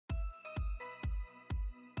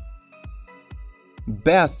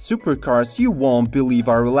Best supercars you won't believe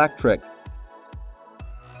are electric.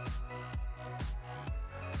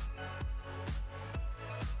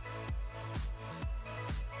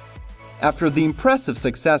 After the impressive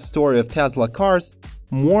success story of Tesla cars,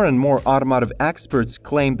 more and more automotive experts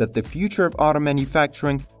claim that the future of auto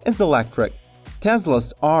manufacturing is electric.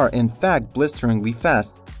 Teslas are, in fact, blisteringly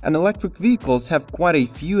fast, and electric vehicles have quite a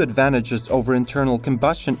few advantages over internal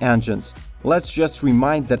combustion engines. Let's just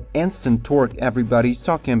remind that instant torque everybody's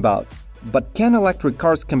talking about. But can electric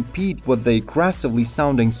cars compete with the aggressively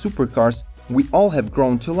sounding supercars we all have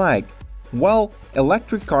grown to like? Well,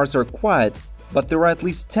 electric cars are quiet, but there are at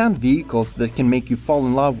least 10 vehicles that can make you fall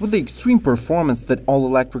in love with the extreme performance that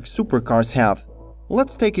all-electric supercars have.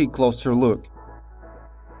 Let's take a closer look.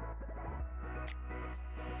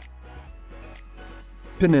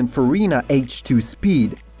 Pininfarina H2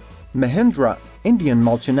 Speed. Mahindra, Indian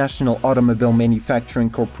multinational automobile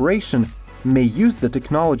manufacturing corporation, may use the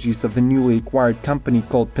technologies of the newly acquired company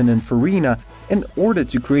called Pininfarina in order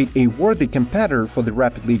to create a worthy competitor for the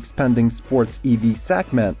rapidly expanding sports EV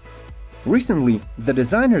segment. Recently, the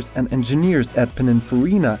designers and engineers at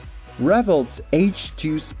Pininfarina revealed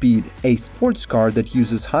H2 Speed, a sports car that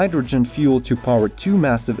uses hydrogen fuel to power two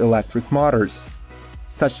massive electric motors.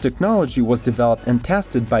 Such technology was developed and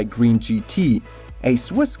tested by Green GT, a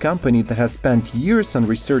Swiss company that has spent years on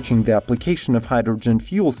researching the application of hydrogen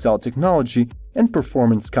fuel cell technology in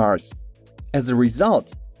performance cars. As a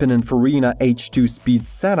result, Pininfarina H2 Speed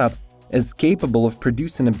setup is capable of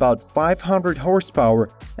producing about 500 horsepower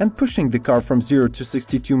and pushing the car from 0 to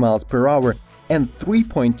 62 miles per hour in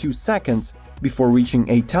 3.2 seconds before reaching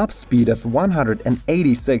a top speed of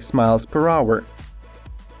 186 miles per hour.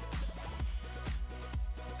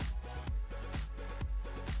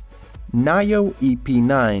 NIO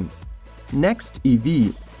EP9. Next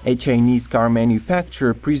EV, a Chinese car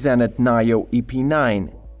manufacturer, presented NIO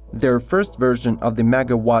EP9, their first version of the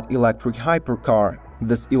megawatt electric hypercar.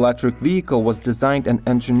 This electric vehicle was designed and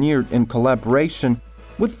engineered in collaboration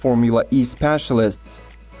with Formula E specialists,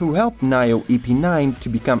 who helped NIO EP9 to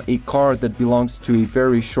become a car that belongs to a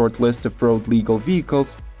very short list of road-legal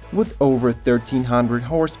vehicles with over 1300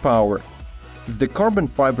 horsepower. The carbon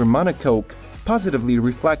fiber monocoque positively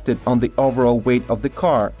reflected on the overall weight of the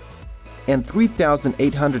car, and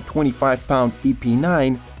 3,825-pound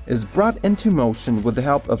EP9 is brought into motion with the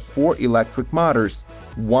help of 4 electric motors,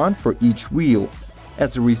 one for each wheel.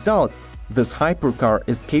 As a result, this hypercar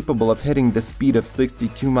is capable of hitting the speed of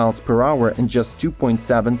 62 miles per hour in just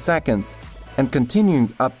 2.7 seconds and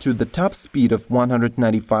continuing up to the top speed of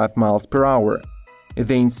 195 miles per hour.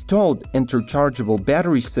 The installed interchangeable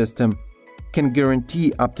battery system can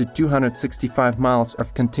guarantee up to 265 miles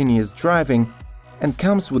of continuous driving and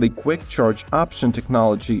comes with a quick charge option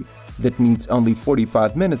technology that needs only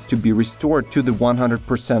 45 minutes to be restored to the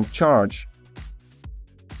 100% charge.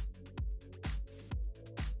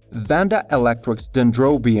 Vanda Electric's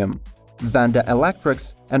Dendrobium. Vanda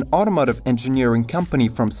Electrics, an automotive engineering company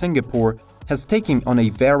from Singapore, has taken on a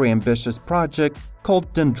very ambitious project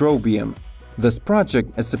called Dendrobium. This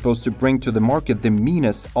project is supposed to bring to the market the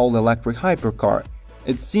meanest all-electric hypercar.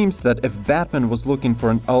 It seems that if Batman was looking for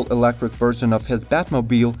an all-electric version of his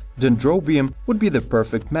Batmobile, Dendrobium would be the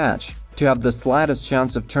perfect match. To have the slightest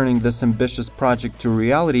chance of turning this ambitious project to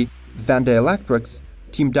reality, Vanda Electrics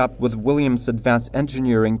teamed up with Williams Advanced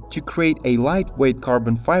Engineering to create a lightweight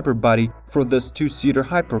carbon fiber body for this two-seater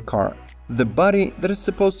hypercar. The body that is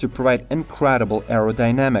supposed to provide incredible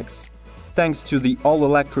aerodynamics. Thanks to the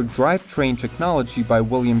all-electric drivetrain technology by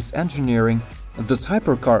Williams Engineering, this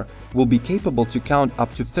hypercar will be capable to count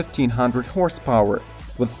up to 1500 horsepower.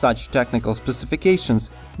 With such technical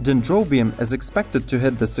specifications, Dendrobium is expected to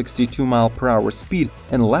hit the 62 mph speed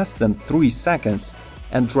in less than 3 seconds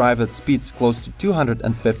and drive at speeds close to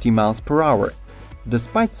 250 miles per hour.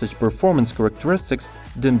 Despite such performance characteristics,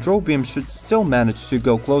 Dendrobium should still manage to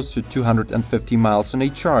go close to 250 miles on a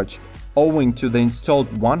charge, owing to the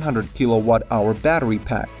installed 100 kWh battery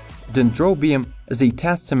pack. Dendrobium is a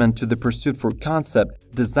testament to the pursuit for concept,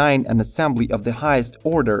 design and assembly of the highest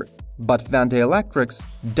order. But Vanda Electrics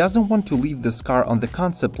doesn't want to leave this car on the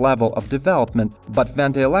concept level of development,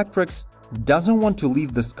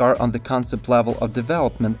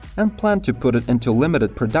 and plan to put it into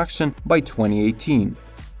limited production by 2018.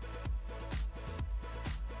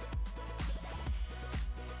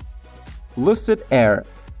 Lucid Air.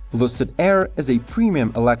 Lucid Air is a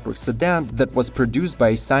premium electric sedan that was produced by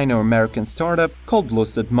a Sino-American startup called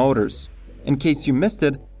Lucid Motors. In case you missed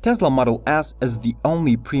it, Tesla Model S is the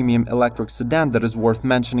only premium electric sedan that is worth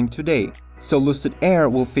mentioning today, so Lucid Air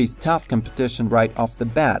will face tough competition right off the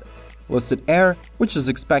bat. Lucid Air, which is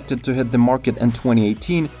expected to hit the market in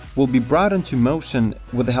 2018, will be brought into motion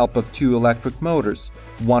with the help of two electric motors,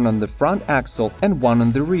 one on the front axle and one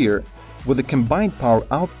on the rear. With a combined power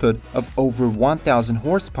output of over 1000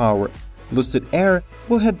 horsepower, Lucid Air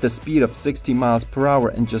will hit the speed of 60 miles per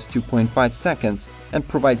hour in just 2.5 seconds and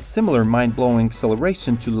provide similar mind-blowing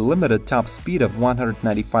acceleration to the limited top speed of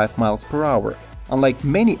 195 miles per hour. Unlike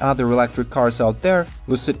many other electric cars out there,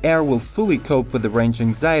 Lucid Air will fully cope with the range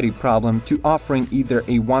anxiety problem to offering either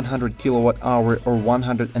a 100 kWh or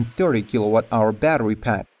 130 kWh battery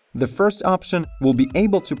pack. The first option will be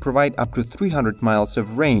able to provide up to 300 miles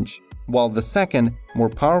of range, while the second, more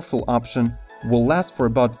powerful option will last for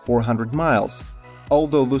about 400 miles.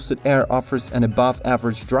 Although Lucid Air offers an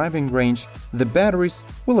above-average driving range, the batteries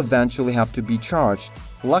will eventually have to be charged.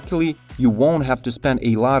 Luckily, you won't have to spend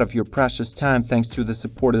a lot of your precious time thanks to the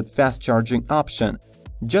supported fast-charging option.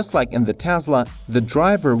 Just like in the Tesla, the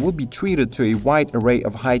driver will be treated to a wide array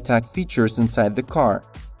of high-tech features inside the car.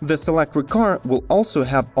 This electric car will also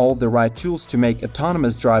have all the right tools to make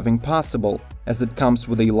autonomous driving possible, as it comes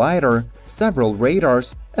with a lidar, several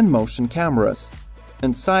radars, and motion cameras.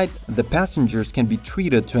 Inside, the passengers can be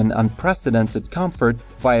treated to an unprecedented comfort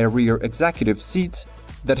via rear executive seats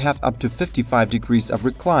that have up to 55 degrees of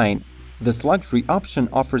recline. This luxury option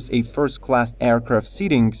offers a first-class aircraft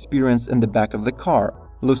seating experience in the back of the car.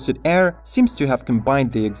 Lucid Air seems to have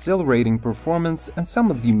combined the exhilarating performance and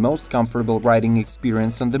some of the most comfortable riding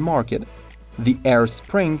experience on the market. The Air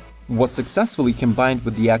Spring was successfully combined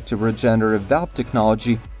with the active regenerative valve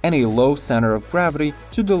technology and a low center of gravity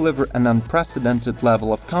to deliver an unprecedented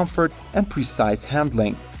level of comfort and precise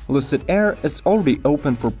handling. Lucid Air is already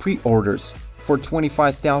open for pre-orders. For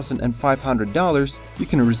 $25,500, you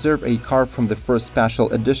can reserve a car from the first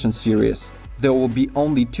special edition series. There will be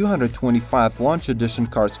only 225 launch edition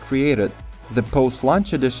cars created. The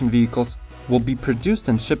post-launch edition vehicles will be produced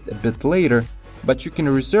and shipped a bit later, but you can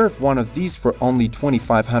reserve one of these for only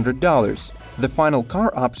 $2,500. The final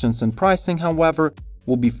car options and pricing, however,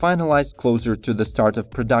 will be finalized closer to the start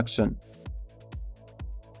of production.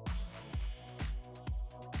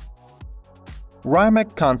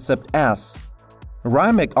 Rimac Concept S.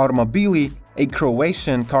 Rimac Automotive, a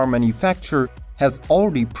Croatian car manufacturer, has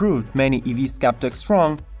already proved many EV skeptics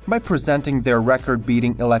wrong by presenting their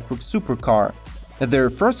record-beating electric supercar. Their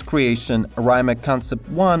first creation, Rimac Concept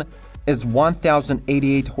 1, is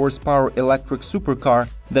 1088 horsepower electric supercar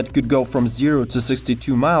that could go from 0 to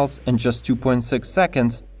 62 miles in just 2.6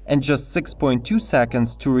 seconds and just 6.2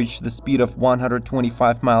 seconds to reach the speed of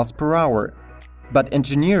 125 miles per hour. But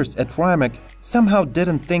engineers at Rimac somehow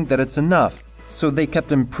didn't think that it's enough, so they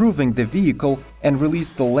kept improving the vehicle and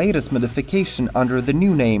released the latest modification under the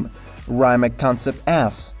new name, Rimac Concept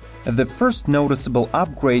S. The first noticeable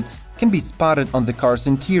upgrades can be spotted on the car's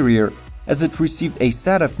interior, as it received a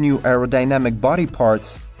set of new aerodynamic body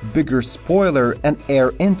parts, bigger spoiler and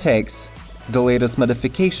air intakes. The latest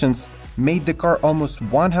modifications made the car almost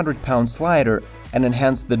 100 pounds lighter and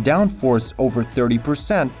enhanced the downforce over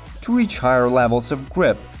 30% to reach higher levels of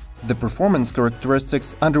grip. The performance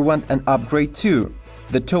characteristics underwent an upgrade too.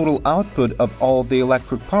 The total output of all the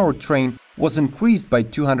electric powertrain was increased by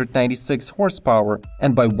 296 horsepower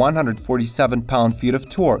and by 147 pound-feet of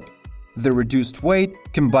torque. The reduced weight,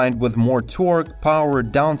 combined with more torque, power,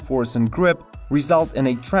 downforce and grip, result in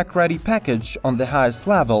a track-ready package on the highest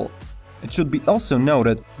level. It should be also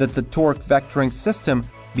noted that the torque vectoring system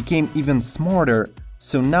became even smarter,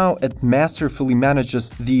 so now it masterfully manages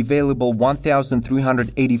the available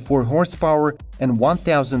 1,384 horsepower and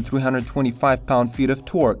 1,325 pound-feet of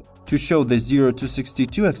torque to show the 0 to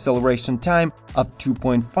 62 acceleration time of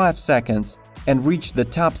 2.5 seconds and reach the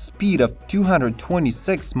top speed of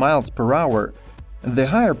 226 miles per hour. The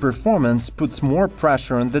higher performance puts more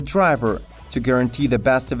pressure on the driver. To guarantee the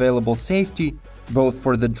best available safety, both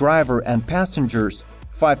for the driver and passengers,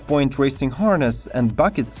 5-point racing harness and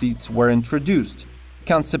bucket seats were introduced.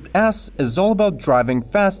 Concept S is all about driving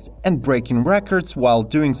fast and breaking records while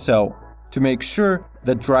doing so. To make sure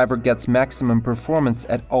the driver gets maximum performance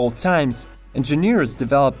at all times, engineers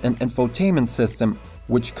developed an infotainment system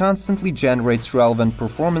which constantly generates relevant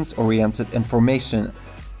performance-oriented information.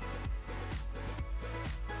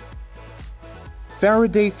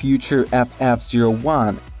 Faraday Future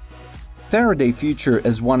FF01. Faraday Future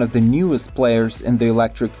is one of the newest players in the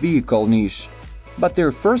electric vehicle niche, but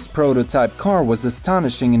their first prototype car was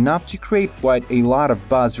astonishing enough to create quite a lot of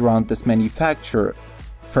buzz around this manufacturer.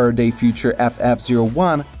 Faraday Future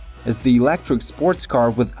FF01 is the electric sports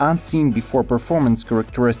car with unseen-before performance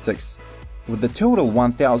characteristics. With a total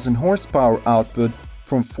 1000 horsepower output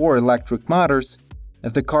from 4 electric motors,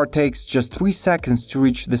 The car takes just 3 seconds to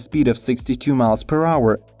reach the speed of 62 miles per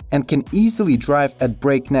hour and can easily drive at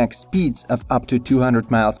breakneck speeds of up to 200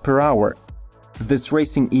 miles per hour. This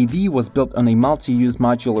racing EV was built on a multi-use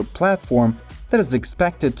modular platform that is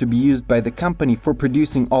expected to be used by the company for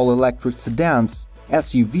producing all-electric sedans,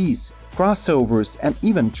 SUVs, crossovers, and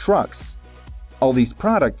even trucks. All these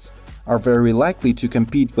products are very likely to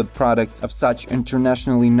compete with products of such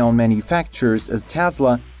internationally known manufacturers as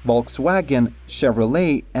Tesla, Volkswagen,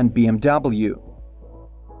 Chevrolet, and BMW.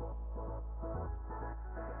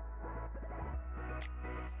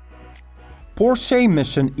 Porsche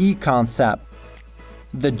Mission E concept.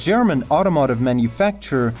 The German automotive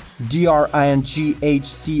manufacturer DRING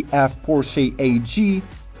HCF Porsche AG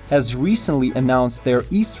has recently announced their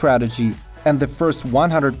E-strategy, and the first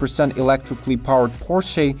 100% electrically powered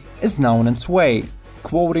Porsche is now on its way.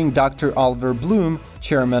 Quoting Dr. Oliver Blume,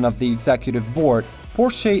 chairman of the executive board,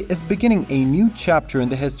 Porsche is beginning a new chapter in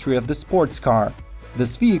the history of the sports car.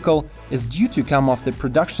 This vehicle is due to come off the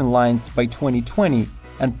production lines by 2020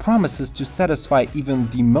 and promises to satisfy even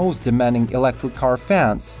the most demanding electric car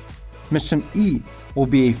fans. Mission E will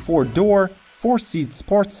be a 4-door, 4-seat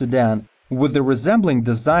sports sedan with the resembling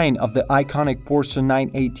design of the iconic Porsche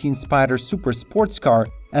 918 Spyder super sports car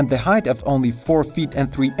and the height of only 4 feet and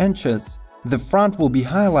 3 inches. The front will be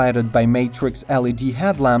highlighted by matrix LED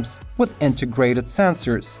headlamps with integrated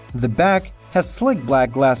sensors. The back has slick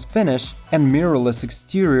black glass finish and mirrorless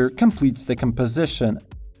exterior completes the composition.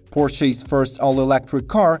 Porsche's first all-electric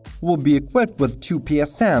car will be equipped with 2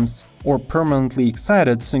 PSMs, or permanently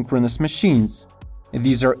excited synchronous machines.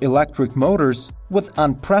 These are electric motors with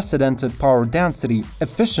unprecedented power density,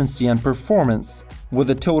 efficiency, and performance. With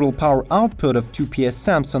a total power output of 2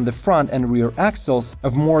 PSMs on the front and rear axles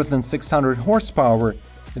of more than 600 horsepower,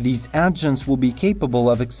 these engines will be capable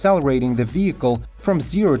of accelerating the vehicle from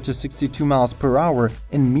 0 to 62 miles per hour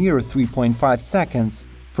in mere 3.5 seconds,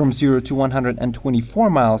 from 0 to 124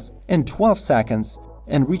 miles in 12 seconds,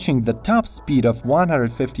 and reaching the top speed of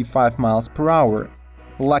 155 miles per hour.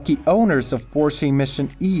 Lucky owners of Porsche Mission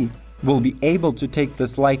E will be able to take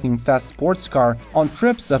this lightning-fast sports car on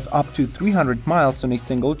trips of up to 300 miles on a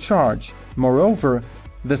single charge. Moreover,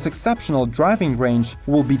 this exceptional driving range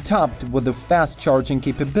will be topped with a fast charging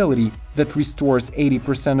capability that restores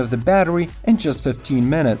 80% of the battery in just 15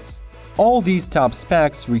 minutes. All these top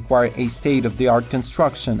specs require a state-of-the-art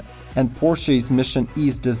construction, and Porsche's Mission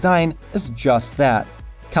E's design is just that.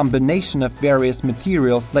 Combination of various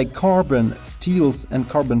materials like carbon, steels, and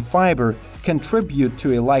carbon fiber contribute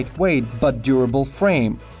to a lightweight but durable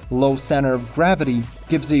frame. Low center of gravity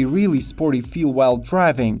gives a really sporty feel while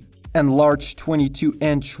driving, and large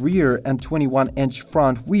 22-inch rear and 21-inch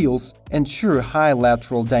front wheels ensure high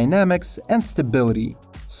lateral dynamics and stability.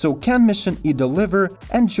 So can Mission E deliver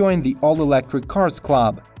and join the all-electric cars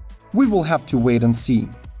club? We will have to wait and see.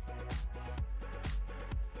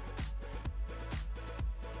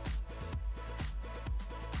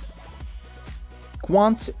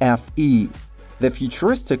 Quant FE. The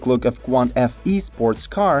futuristic look of Quant FE sports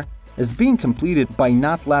car is being completed by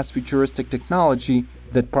not less futuristic technology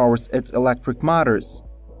that powers its electric motors.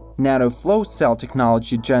 Nano flow cell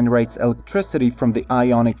technology generates electricity from the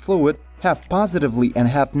ionic fluid, half positively and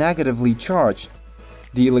half negatively charged.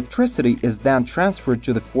 The electricity is then transferred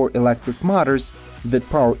to the 4 electric motors that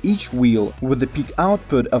power each wheel with a peak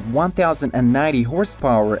output of 1090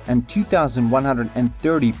 horsepower and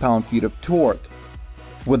 2130 pound-feet of torque.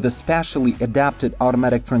 With the specially adapted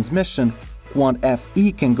automatic transmission, Quant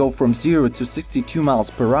FE can go from 0 to 62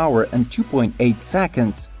 miles per hour in 2.8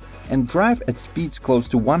 seconds and drive at speeds close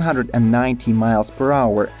to 190 miles per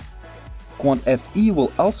hour. Quant FE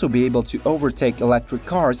will also be able to overtake electric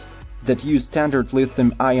cars that use standard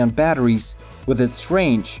lithium-ion batteries. With its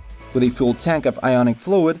range, with a full tank of ionic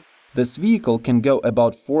fluid, this vehicle can go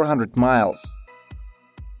about 400 miles.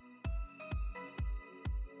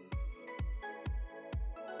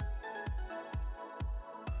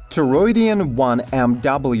 Toroidien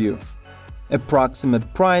 1MW.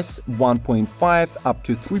 Approximate price $1.5 up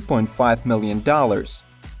to $3.5 million.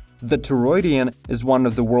 The Toroidien is one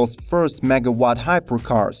of the world's first megawatt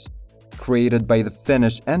hypercars. Created by the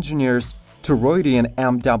Finnish engineers, Toroidien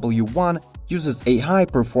MW1 uses a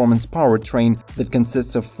high-performance powertrain that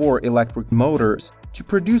consists of 4 electric motors to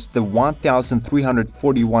produce the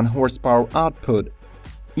 1,341 horsepower output.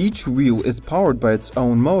 Each wheel is powered by its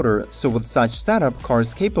own motor, so with such setup, car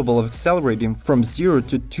is capable of accelerating from 0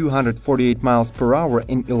 to 248 miles per hour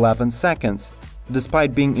in 11 seconds.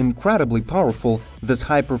 Despite being incredibly powerful, this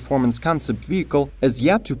high-performance concept vehicle is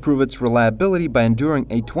yet to prove its reliability by enduring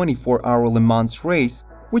a 24-hour Le Mans race,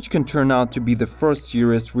 which can turn out to be the first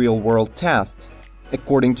serious real-world test.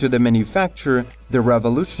 According to the manufacturer, the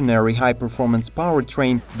revolutionary high-performance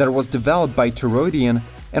powertrain that was developed by Toroidien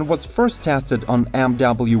and was first tested on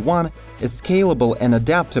MW1 is scalable and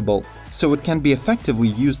adaptable, so it can be effectively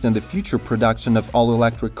used in the future production of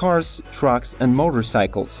all-electric cars, trucks, and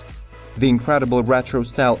motorcycles. The incredible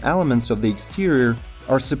retro-style elements of the exterior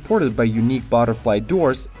are supported by unique butterfly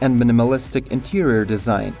doors and minimalistic interior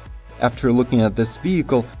design. After looking at this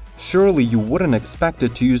vehicle, surely you wouldn't expect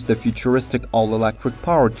it to use the futuristic all-electric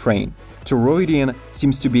powertrain. Toroidien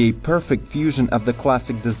seems to be a perfect fusion of the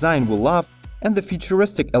classic design we love and the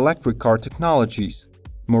futuristic electric car technologies.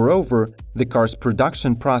 Moreover, the car's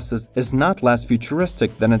production process is not less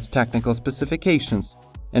futuristic than its technical specifications.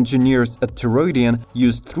 Engineers at Toroidien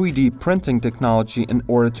used 3D printing technology in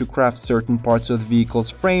order to craft certain parts of the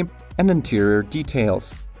vehicle's frame and interior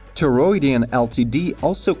details. Toroidien Ltd.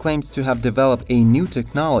 also claims to have developed a new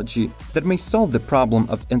technology that may solve the problem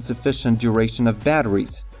of insufficient duration of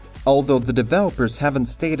batteries. Although the developers haven't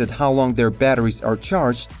stated how long their batteries are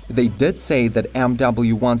charged, they did say that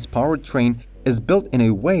MW1's powertrain is built in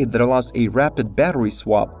a way that allows a rapid battery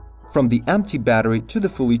swap from the empty battery to the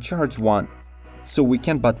fully charged one. So we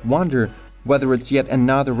can but wonder whether it's yet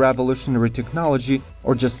another revolutionary technology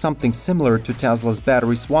or just something similar to Tesla's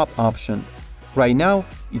battery swap option. Right now,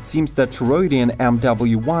 it seems that Toroidien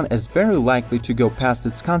MW1 is very likely to go past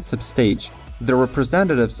its concept stage. The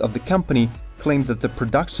representatives of the company claim that the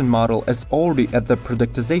production model is already at the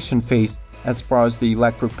productization phase as far as the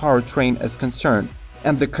electric powertrain is concerned,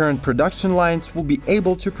 and the current production lines will be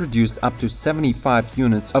able to produce up to 75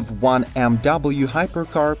 units of one MW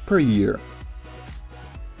hypercar per year.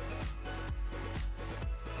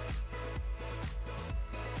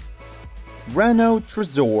 Renault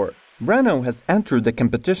Trezor. Renault has entered the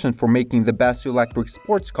competition for making the best electric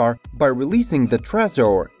sports car by releasing the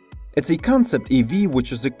Trezor. It's a concept EV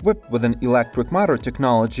which is equipped with an electric motor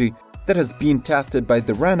technology that has been tested by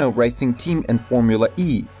the Renault racing team in Formula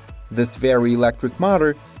E. This very electric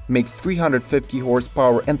motor makes 350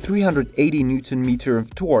 horsepower and 380 Nm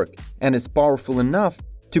of torque and is powerful enough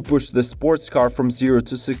to push the sports car from 0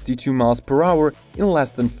 to 62 miles per hour in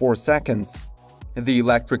less than 4 seconds. The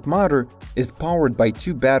electric motor is powered by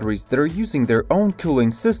 2 batteries that are using their own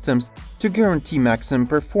cooling systems to guarantee maximum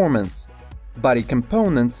performance. Body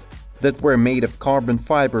components that were made of carbon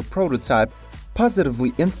fiber prototype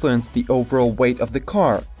positively influence the overall weight of the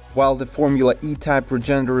car, while the Formula E-type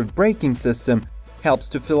regenerative braking system helps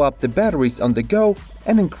to fill up the batteries on the go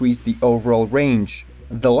and increase the overall range.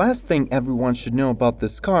 The last thing everyone should know about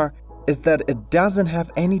this car is that it doesn't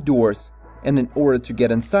have any doors, and in order to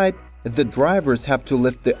get inside, the drivers have to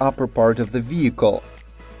lift the upper part of the vehicle.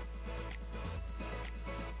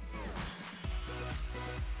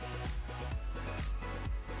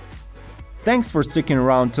 Thanks for sticking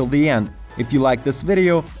around till the end. If you like this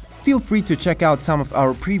video, feel free to check out some of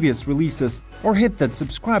our previous releases or hit that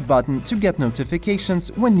subscribe button to get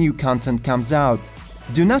notifications when new content comes out.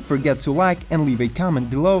 Do not forget to like and leave a comment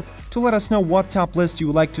below to let us know what top list you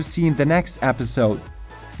would like to see in the next episode.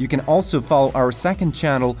 You can also follow our second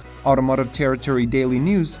channel, Automotive Territory Daily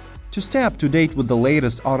News, to stay up to date with the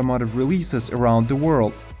latest automotive releases around the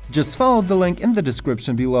world. Just follow the link in the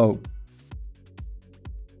description below.